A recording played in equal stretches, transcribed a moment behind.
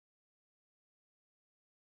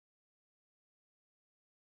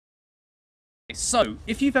So,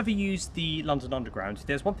 if you've ever used the London Underground,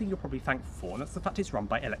 there's one thing you're probably thankful for, and that's the fact it's run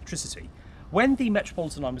by electricity. When the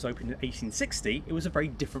Metropolitan line was opened in 1860, it was a very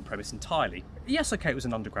different premise entirely. Yes, okay, it was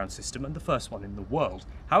an underground system, and the first one in the world.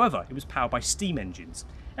 However, it was powered by steam engines.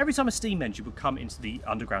 Every time a steam engine would come into the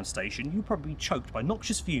underground station, you were probably choked by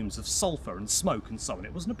noxious fumes of sulphur and smoke and so on.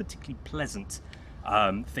 It wasn't a particularly pleasant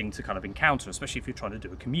thing to kind of encounter, especially if you're trying to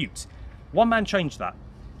do a commute. One man changed that.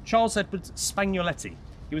 Charles Edward Spagnoletti.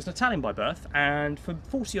 He was an Italian by birth, and for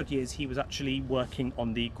 40 odd years he was actually working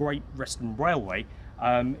on the Great Western Railway,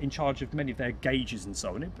 in charge of many of their gauges and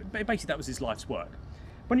so on. Basically that was his life's work.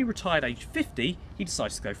 When he retired aged 50, he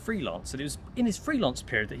decided to go freelance, and it was in his freelance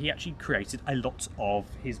period that he actually created a lot of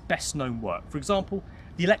his best known work. For example,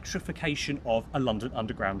 the electrification of a London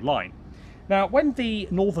Underground line. Now, when the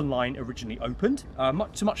Northern Line originally opened,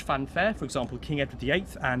 to much fanfare, for example, King Edward VIII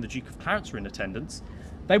and the Duke of Clarence were in attendance,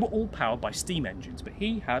 they were all powered by steam engines, but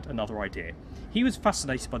he had another idea. He was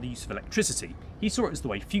fascinated by the use of electricity. He saw it as the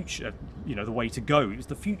way the way to go. It was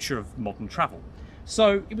the future of modern travel.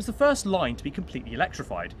 So it was the first line to be completely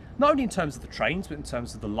electrified, not only in terms of the trains, but in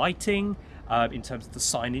terms of the lighting, in terms of the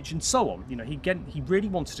signage and so on. He really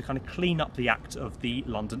wanted to kind of clean up the act of the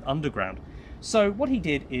London Underground. So what he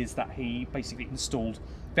did is that he basically installed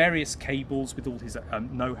various cables with all his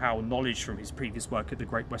know-how and knowledge from his previous work at the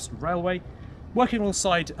Great Western Railway, working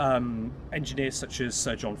alongside engineers such as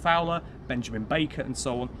Sir John Fowler, Benjamin Baker and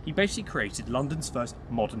so on. He basically created London's first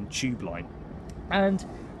modern tube line. And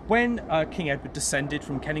when King Edward descended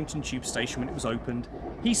from Kennington Tube Station when it was opened,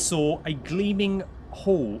 he saw a gleaming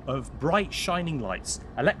hall of bright shining lights,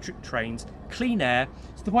 electric trains, clean air,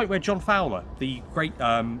 to the point where John Fowler, the great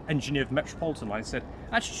engineer of the Metropolitan line, said,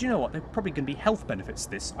 actually, do you know what, there are probably going to be health benefits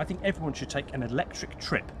to this. I think everyone should take an electric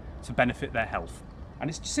trip to benefit their health. And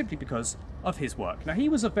it's simply because of his work. Now, he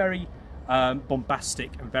was a very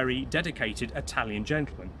bombastic and very dedicated Italian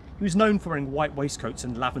gentleman. He was known for wearing white waistcoats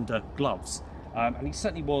and lavender gloves. And he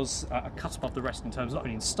certainly was a cut above the rest in terms not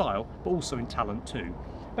only in style, but also in talent too.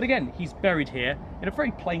 But again, he's buried here in a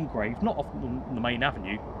very plain grave, not off on the main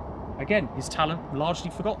avenue. Again, his talent largely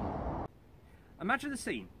forgotten. Imagine the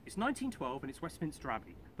scene. It's 1912 and it's Westminster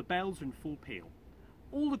Abbey. The bells are in full peal.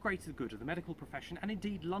 All the greater good of the medical profession and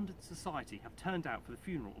indeed London society have turned out for the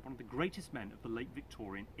funeral of one of the greatest men of the late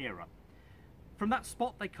Victorian era. From that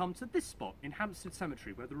spot they come to this spot in Hampstead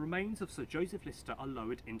Cemetery, where the remains of Sir Joseph Lister are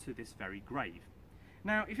lowered into this very grave.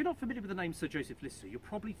 Now, if you're not familiar with the name Sir Joseph Lister, you're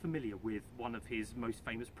probably familiar with one of his most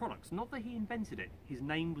famous products. Not that he invented it, his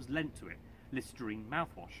name was lent to it, Listerine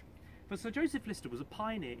mouthwash. But Sir Joseph Lister was a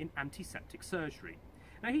pioneer in antiseptic surgery.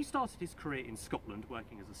 Now, he started his career in Scotland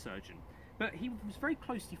working as a surgeon, but he was very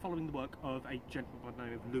closely following the work of a gentleman by the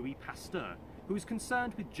name of Louis Pasteur, who was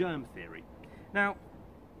concerned with germ theory. Now,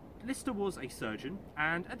 Lister was a surgeon,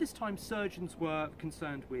 and at this time surgeons were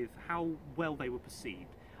concerned with how well they were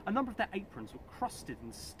perceived. A number of their aprons were crusted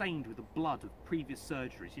and stained with the blood of previous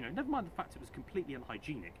surgeries. Never mind the fact it was completely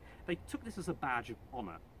unhygienic, they took this as a badge of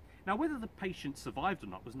honour. Now, whether the patient survived or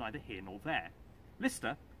not was neither here nor there.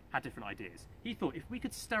 Lister had different ideas. He thought if we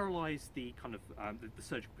could sterilise the kind of the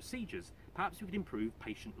surgical procedures, perhaps we could improve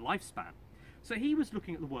patient lifespan. So he was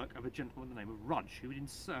looking at the work of a gentleman by the name of Rudge, who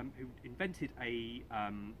invented a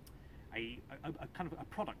kind of a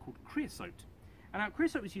product called creosote. And now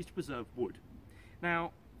creosote was used to preserve wood.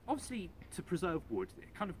 Now, obviously, to preserve wood,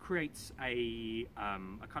 it kind of creates an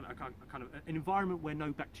environment where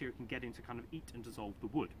no bacteria can get in to kind of eat and dissolve the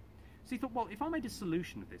wood. So he thought, well, if I made a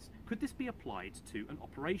solution of this, could this be applied to an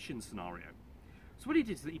operation scenario? So what he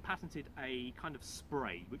did is that he patented a kind of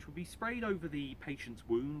spray, which would be sprayed over the patient's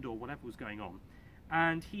wound or whatever was going on,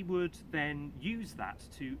 and he would then use that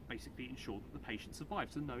to basically ensure that the patient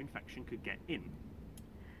survived, so no infection could get in.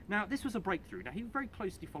 Now, this was a breakthrough. Now, he very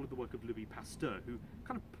closely followed the work of Louis Pasteur, who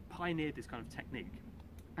kind of pioneered this kind of technique.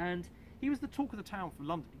 And he was the talk of the town for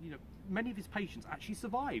London. Many of his patients actually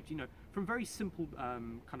survived, from very simple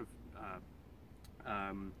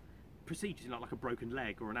procedures, like a broken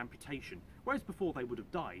leg or an amputation. Whereas before they would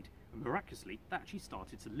have died, and miraculously, they actually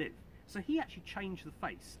started to live. So he actually changed the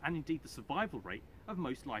face, and indeed the survival rate, of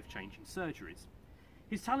most life-changing surgeries.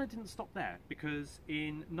 His talent didn't stop there, because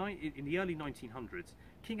in the early 1900s,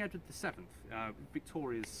 King Edward VII,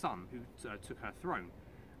 Victoria's son, who took her throne,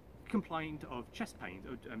 complained of chest pains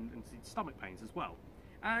and stomach pains as well.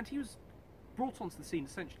 And he was brought onto the scene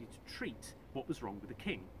essentially to treat what was wrong with the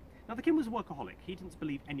king. Now, the king was a workaholic. He didn't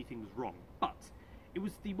believe anything was wrong, but it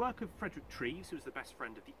was the work of Frederick Treves, who was the best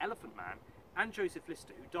friend of the Elephant Man, and Joseph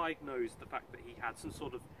Lister, who diagnosed the fact that he had some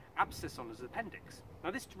sort of abscess on his appendix.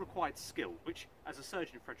 Now this required skill, which as a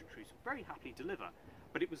surgeon Frederick Creuse would very happily deliver,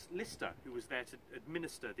 but it was Lister who was there to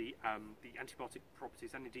administer the antibiotic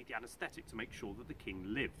properties and indeed the anaesthetic to make sure that the king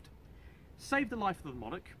lived. Saved the life of the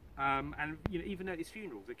monarch, and even at his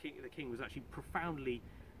funeral the king was actually profoundly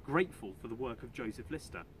grateful for the work of Joseph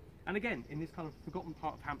Lister. And again, in this kind of forgotten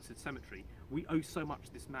part of Hampstead Cemetery, we owe so much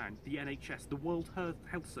to this man. The NHS, the World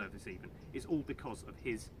Health Service even, is all because of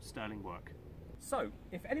his sterling work. So,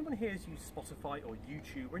 if anyone here has used Spotify or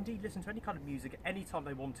YouTube, or indeed listened to any kind of music at any time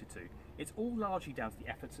they wanted to, it's all largely down to the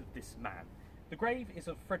efforts of this man. The grave is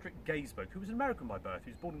of Frederick Gaisberg, who was an American by birth,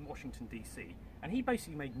 who was born in Washington DC, and he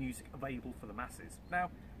basically made music available for the masses. Now,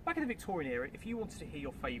 back in the Victorian era, if you wanted to hear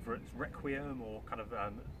your favourite requiem or kind of,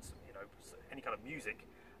 any kind of music,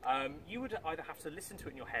 you would either have to listen to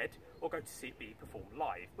it in your head or go to see it be performed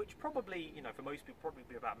live, which probably, for most people, probably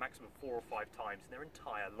be about maximum 4 or 5 times in their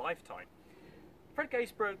entire lifetime. Fred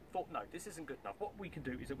Gaisberg thought, no, this isn't good enough. What we can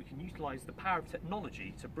do is that we can utilise the power of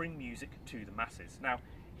technology to bring music to the masses. Now,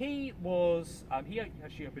 he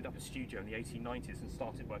actually opened up a studio in the 1890s and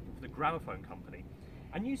started working for the gramophone company,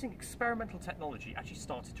 and using experimental technology actually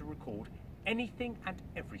started to record anything and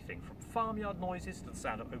everything, from farmyard noises to the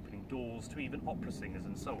sound of opening doors to even opera singers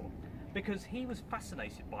and so on, because he was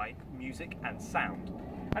fascinated by music and sound.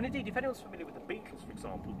 And indeed, if anyone's familiar with the Beatles, for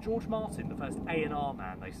example, George Martin, the first A&R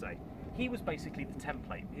man, they say, he was basically the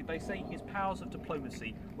template. They say his powers of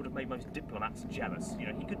diplomacy would have made most diplomats jealous. He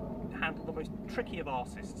could handle the most tricky of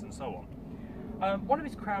artists and so on. One of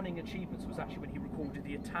his crowning achievements was actually when he recorded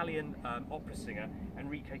the Italian opera singer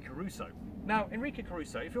Enrique Caruso. Now, Enrique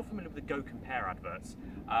Caruso, if you're familiar with the Go Compare adverts,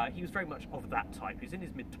 he was very much of that type. He was in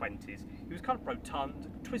his mid-20s. He was kind of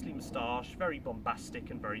rotund, twizzly moustache, very bombastic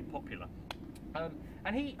and very popular.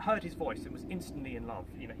 And he heard his voice and was instantly in love.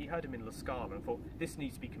 He heard him in La Scala and thought, this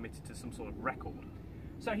needs to be committed to some sort of record.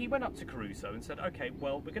 So he went up to Caruso and said, okay,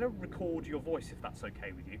 well, we're going to record your voice if that's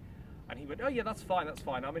okay with you. And he went, oh yeah, that's fine, that's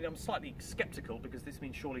fine. I mean, I'm slightly sceptical because this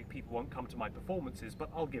means surely people won't come to my performances, but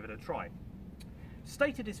I'll give it a try.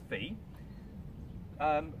 Stated his fee.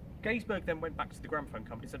 Gaisberg then went back to the gramophone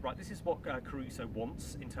company and said, right, this is what Caruso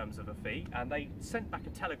wants in terms of a fee, and they sent back a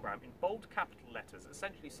telegram in bold capital letters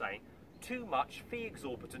essentially saying, too much, fee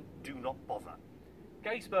exorbitant, do not bother.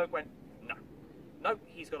 Gaisberg went, no,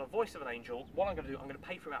 he's got a voice of an angel. What I'm going to do, I'm going to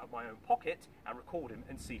pay for him out of my own pocket and record him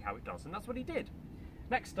and see how it does. And that's what he did.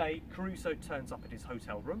 Next day, Caruso turns up at his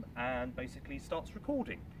hotel room and basically starts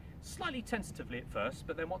recording. Slightly tentatively at first,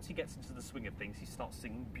 but then once he gets into the swing of things, he starts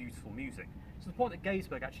singing beautiful music. To the point that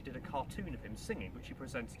Gaisberg actually did a cartoon of him singing, which he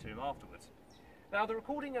presented to him afterwards. Now, the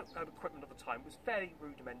recording equipment of the time was fairly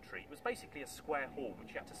rudimentary. It was basically a square horn which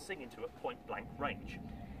you had to sing into at point-blank range.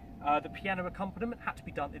 The piano accompaniment had to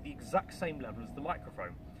be done at the exact same level as the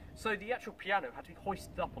microphone. So the actual piano had to be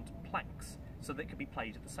hoisted up onto planks so that it could be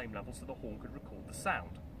played at the same level so the horn could record the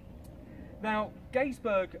sound. Now,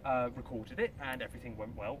 Gaisberg recorded it and everything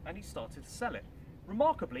went well, and he started to sell it.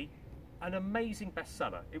 Remarkably, an amazing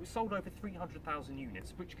bestseller. It was sold over 300,000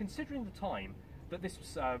 units, which, considering the time that this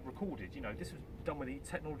was recorded, this was done when the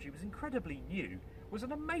technology was incredibly new, was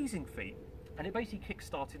an amazing feat. And it basically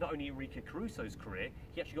kick-started not only Enrique Caruso's career,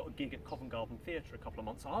 he actually got a gig at Covent Garden Theatre a couple of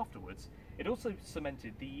months afterwards. It also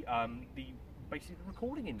cemented basically the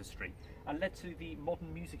recording industry and led to the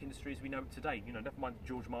modern music industry as we know it today. Never mind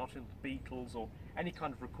George Martin, the Beatles, or any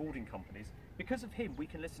kind of recording companies. Because of him, we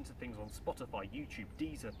can listen to things on Spotify, YouTube,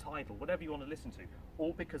 Deezer, Tidal, whatever you want to listen to,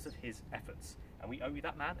 all because of his efforts. And we owe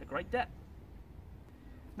that man a great debt.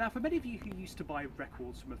 Now, for many of you who used to buy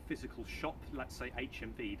records from a physical shop, let's say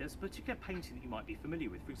HMV, there's a particular painting that you might be familiar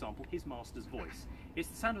with. For example, His Master's Voice. It's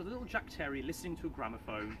the sound of the little Jack Terrier listening to a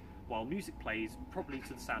gramophone while music plays, probably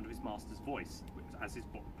to the sound of his master's voice, as his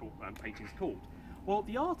painting's called. Well,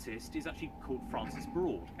 the artist is actually called Francis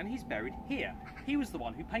Broad, and he's buried here. He was the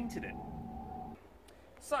one who painted it.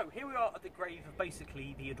 So, here we are at the grave of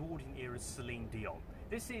basically the Edwardian era's Celine Dion.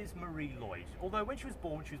 This is Marie Lloyd, although when she was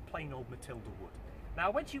born, she was plain old Matilda Wood. Now,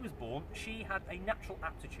 when she was born, she had a natural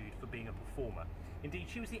aptitude for being a performer. Indeed,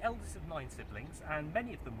 she was the eldest of 9 siblings, and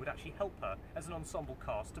many of them would actually help her as an ensemble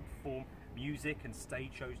cast to perform music and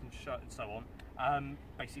stage shows and so on,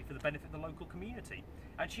 basically for the benefit of the local community.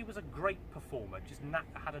 And she was a great performer, just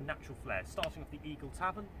had a natural flair, starting off the Eagle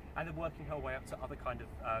Tavern and then working her way up to other kind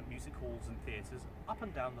of music halls and theatres up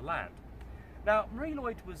and down the land. Now, Marie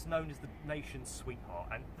Lloyd was known as the nation's sweetheart,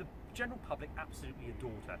 and the general public absolutely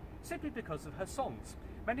adored her, simply because of her songs.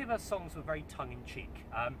 Many of her songs were very tongue-in-cheek.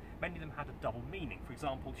 Many of them had a double meaning. For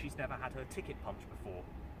example, she's never had her ticket punched before.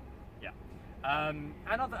 Yeah. And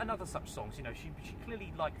other such songs, she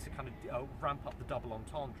clearly liked to kind of ramp up the double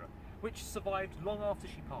entendre. which survived long after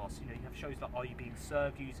she passed. You know, you have shows like Are You Being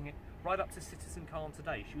Served using it, right up to Citizen Khan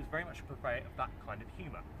today. She was very much a purveyor of that kind of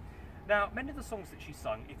humour. Now, many of the songs that she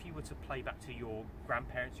sung, if you were to play back to your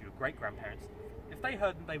grandparents, your great-grandparents, if they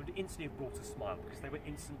heard them, they would instantly have brought a smile because they were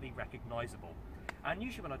instantly recognisable. And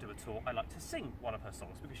usually when I do a tour, I like to sing one of her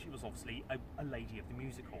songs because she was obviously a lady of the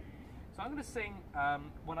music hall. So I'm going to sing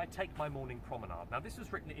When I Take My Morning Promenade. Now, this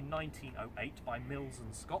was written in 1908 by Mills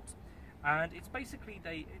and Scott, and it's basically,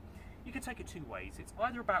 you can take it two ways. It's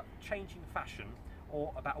either about changing fashion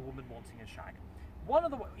or about a woman wanting a shag.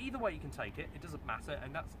 Either way you can take it, it doesn't matter,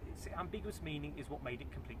 and its ambiguous meaning is what made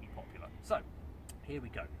it completely popular. So, here we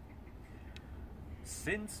go.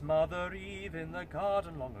 Since Mother Eve in the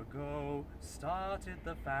garden long ago started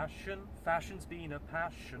the fashion's been a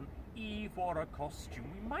passion. Eve wore a costume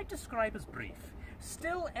we might describe as brief.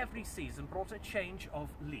 Still, every season brought a change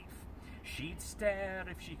of leaf. She'd stare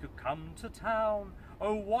if she could come to town.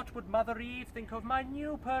 Oh, what would Mother Eve think of my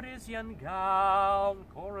new Parisian gown?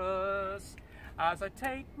 Chorus. As I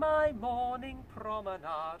take my morning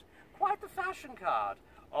promenade, quite the fashion card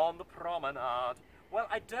on the promenade. Well,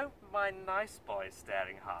 I don't mind nice boys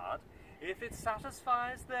staring hard, if it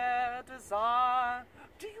satisfies their desire.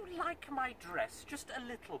 Do you like my dress? Just a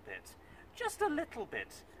little bit. Just a little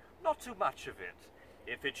bit. Not too much of it.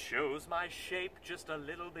 If it shows my shape just a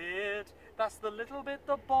little bit, that's the little bit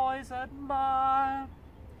the boys admire.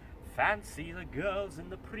 Fancy the girls in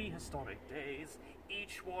the prehistoric days.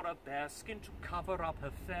 Each wore a bearskin to cover up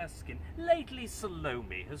her fair skin. Lately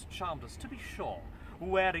Salome has charmed us, to be sure,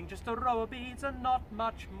 wearing just a row of beads and not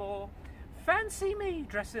much more. Fancy me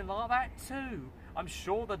dressing like that too. I'm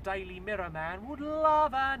sure the Daily Mirror man would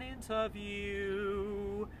love an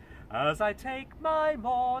interview. As I take my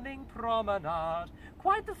morning promenade,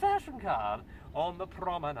 quite the fashion card on the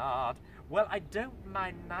promenade. Well, I don't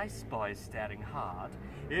mind nice boys staring hard,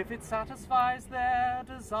 if it satisfies their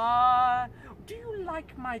desire. Do you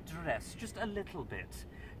like my dress? Just a little bit.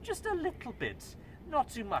 Just a little bit. Not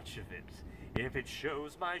too much of it. If it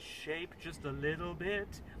shows my shape just a little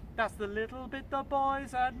bit, that's the little bit the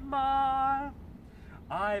boys admire.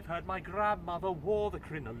 I've heard my grandmother wore the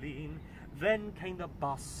crinoline. Then came the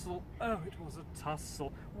bustle, oh, it was a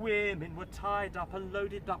tussle. Women were tied up and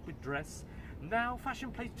loaded up with dress. Now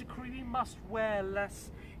fashion plates decree we must wear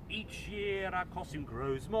less. Each year our costume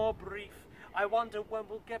grows more brief. I wonder when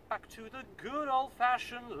we'll get back to the good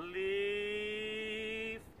old-fashioned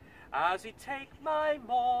leaf. As I take my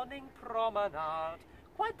morning promenade,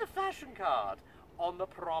 quite the fashion card on the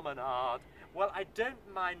promenade. Well, I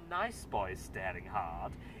don't mind nice boys staring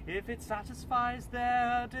hard, if it satisfies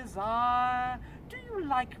their desire. Do you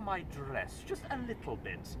like my dress? Just a little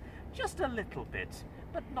bit. Just a little bit,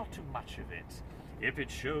 but not too much of it. If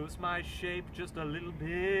it shows my shape just a little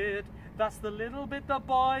bit, that's the little bit the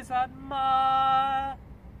boys admire.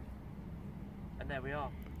 And there we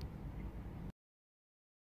are.